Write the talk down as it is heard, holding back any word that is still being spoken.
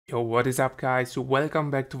Yo, what is up guys?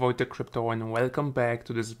 Welcome back to Wojtek Crypto and welcome back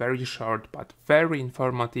to this very short but very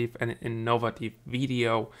informative and innovative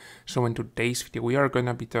video. So in today's video we are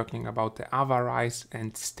gonna be talking about the Avarice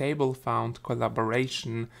and Stablefund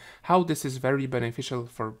collaboration, how this is very beneficial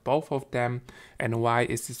for both of them and why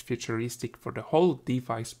is this futuristic for the whole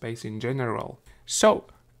DeFi space in general. So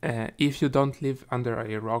if you don't live under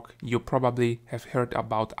a rock, you probably have heard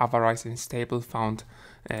about Avarice and Stablefund,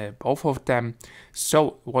 both of them.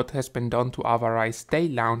 So what has been done to Avarice, they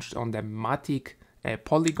launched on the Matic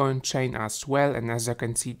Polygon chain as well, and as you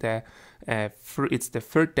can see it's the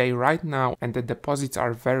third day right now and the deposits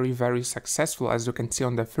are very successful. As you can see,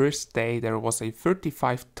 on the first day there was a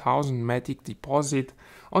 35,000 Matic deposit,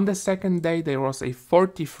 on the second day there was a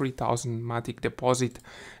 43,000 Matic deposit,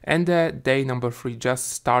 and day number 3 just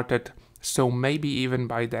started, so maybe even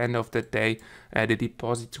by the end of the day the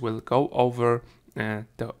deposits will go over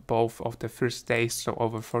both of the first days, so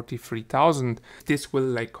over 43,000. This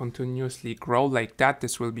will continuously grow like that.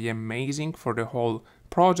 This will be amazing for the whole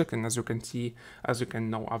project, and as you can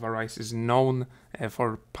know, Avarice is known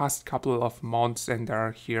for past couple of months and they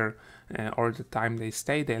are here all the time. They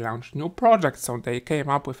launch new projects, so they came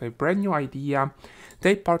up with a brand new idea.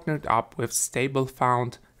 They partnered up with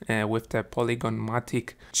Stablefund with the Polygon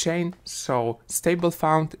Matic chain. So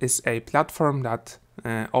Stablefund is a platform that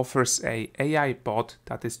offers a AI bot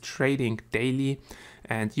that is trading daily,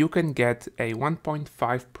 and you can get a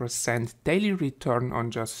 1.5% daily return on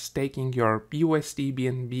just staking your USD,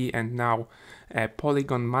 BNB and now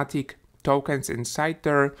Polygon Matic tokens inside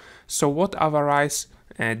there. So what Avarice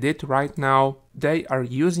did right now, they are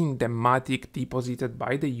using the Matic deposited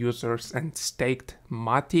by the users and staked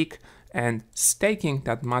Matic and staking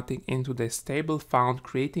that Matic into the Stablefund,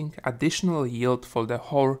 creating additional yield for the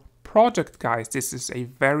whole project, guys. This is a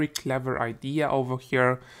very clever idea over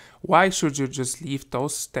here. Why should you just leave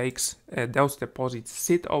those stakes, those deposits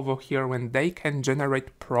sit over here when they can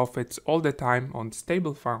generate profits all the time on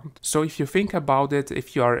Stablefund? So if you think about it,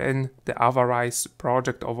 if you are in the Avarice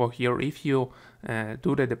project over here, if you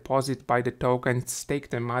do the deposit, buy the token, stake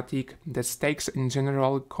the Matic, the stakes in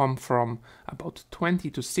general come from about 20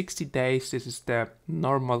 to 60 days. This is the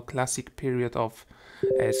normal classic period of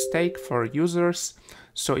stake for users.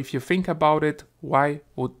 So if you think about it, why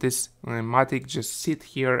would this Matic just sit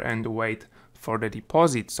here and wait for the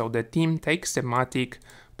deposit? So the team takes the Matic,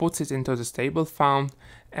 puts it into the Stablefund,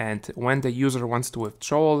 and when the user wants to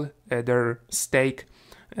withdraw their stake,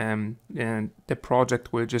 and the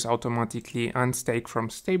project will just automatically unstake from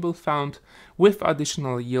Stablefund with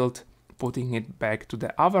additional yield, putting it back to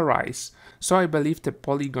the Avarice. So I believe the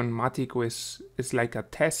Polygon Matic is like a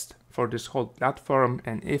test for this whole platform,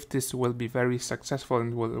 and if this will be very successful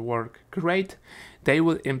and will work great, they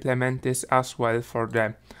will implement this as well for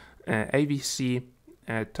the AVC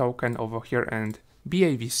token over here and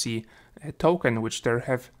BAVC token, which they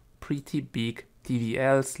have pretty big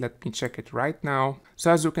TVLs. Let me check it right now.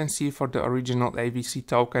 So as you can see, for the original AVC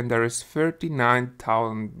token there is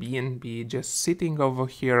 39,000 BNB just sitting over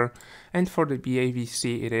here, and for the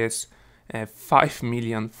BAVC it is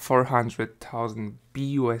 5,400,000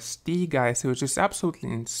 BUSD, guys, which is absolutely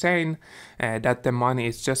insane that the money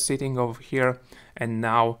is just sitting over here. And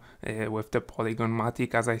now with the Polygon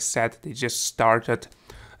Matic, as I said, they just started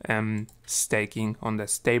staking on the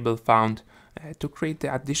Stablefund to create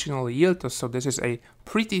the additional yield. So this is a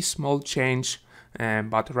pretty small change,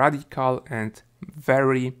 but radical and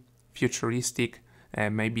very futuristic.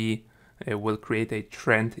 Maybe will create a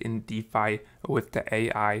trend in DeFi with the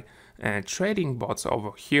AI trading bots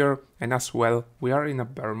over here. And as well, we are in a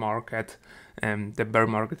bear market, and the bear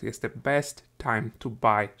market is the best time to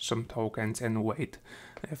buy some tokens and wait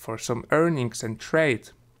for some earnings and trade.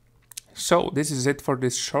 So this is it for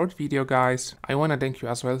this short video, guys. I want to thank you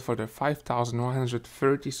as well for the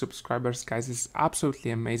 5,130 subscribers, guys. It's absolutely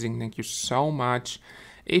amazing. Thank you so much.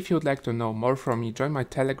 If you'd like to know more from me, join my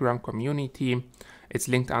Telegram community. It's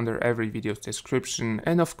linked under every video's description.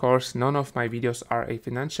 And of course, none of my videos are a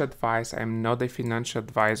financial advice. I'm not a financial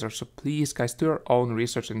advisor. So please, guys, do your own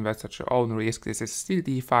research, invest at your own risk. This is still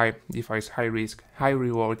DeFi. DeFi is high risk, high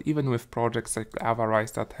reward, even with projects like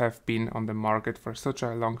Avarice that have been on the market for such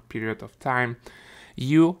a long period of time.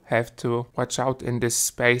 You have to watch out in this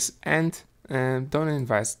space and don't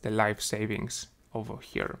invest the life savings over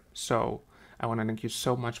here. So I want to thank you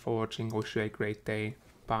so much for watching. Wish you a great day.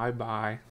 Bye bye.